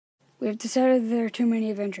We have decided that there are too many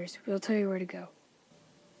Avengers. We'll tell you where to go.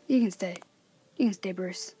 You can stay. You can stay,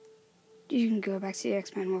 Bruce. You can go back to the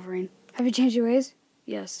X-Men, Wolverine. Have you changed your ways?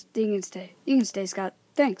 Yes. You can stay. You can stay, Scott.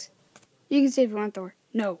 Thanks. You can stay if you want, Thor.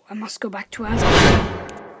 No, I must go back to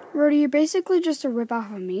Asgard. Rhodey, you're basically just a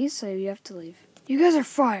rip-off of me, so you have to leave. You guys are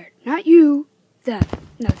fired. Not you. Them.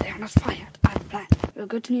 No, they are not fired. I have a plan. We'll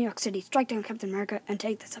go to New York City, strike down Captain America, and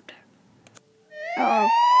take the scepter. Uh-oh.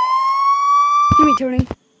 Give me, Tony.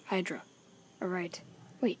 Hydra. Alright.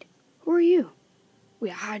 Wait, who are you? We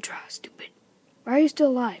are Hydra, stupid. Why are you still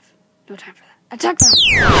alive? No time for that. Attack them!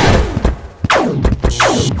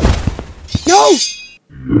 No!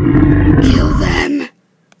 Kill them!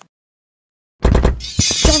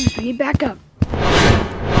 Jarvis, we need backup.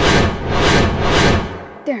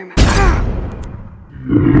 There, man.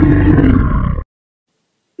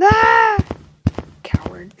 Ah!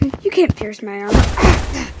 Coward. You can't pierce my armor.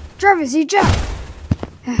 Jarvis, eject!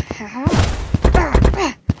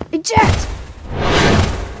 Eject!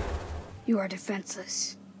 You are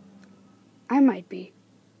defenseless. I might be,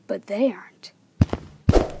 but they aren't.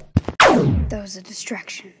 That was a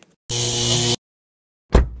distraction. Hey.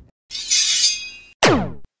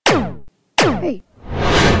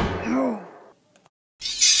 Oh.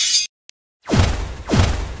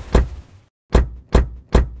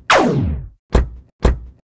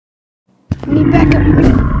 We need backup.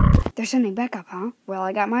 They're sending backup, huh? Well,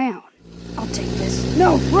 I got my own. I'll take this.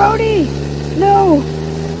 No, Rhodey! No!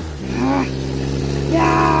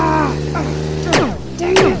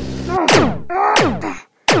 Dang it!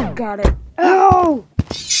 Got it. Oh!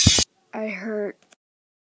 I hurt.